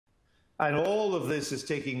And all of this is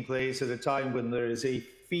taking place at a time when there is a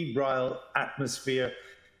febrile atmosphere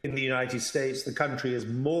in the United States. The country is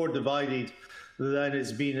more divided than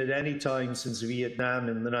it's been at any time since Vietnam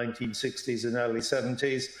in the 1960s and early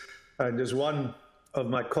 70s. And as one of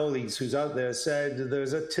my colleagues who's out there said,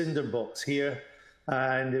 there's a tinderbox here,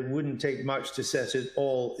 and it wouldn't take much to set it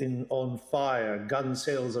all on fire. Gun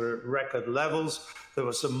sales are at record levels. There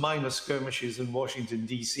were some minor skirmishes in Washington,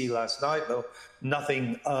 D.C. last night, though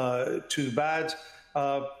nothing too bad.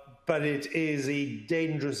 But it is a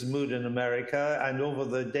dangerous mood in America, and over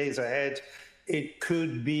the days ahead, it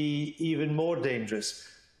could be even more dangerous.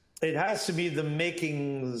 It has to be the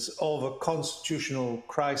makings of a constitutional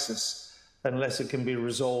crisis unless it can be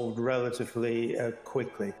resolved relatively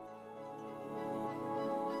quickly.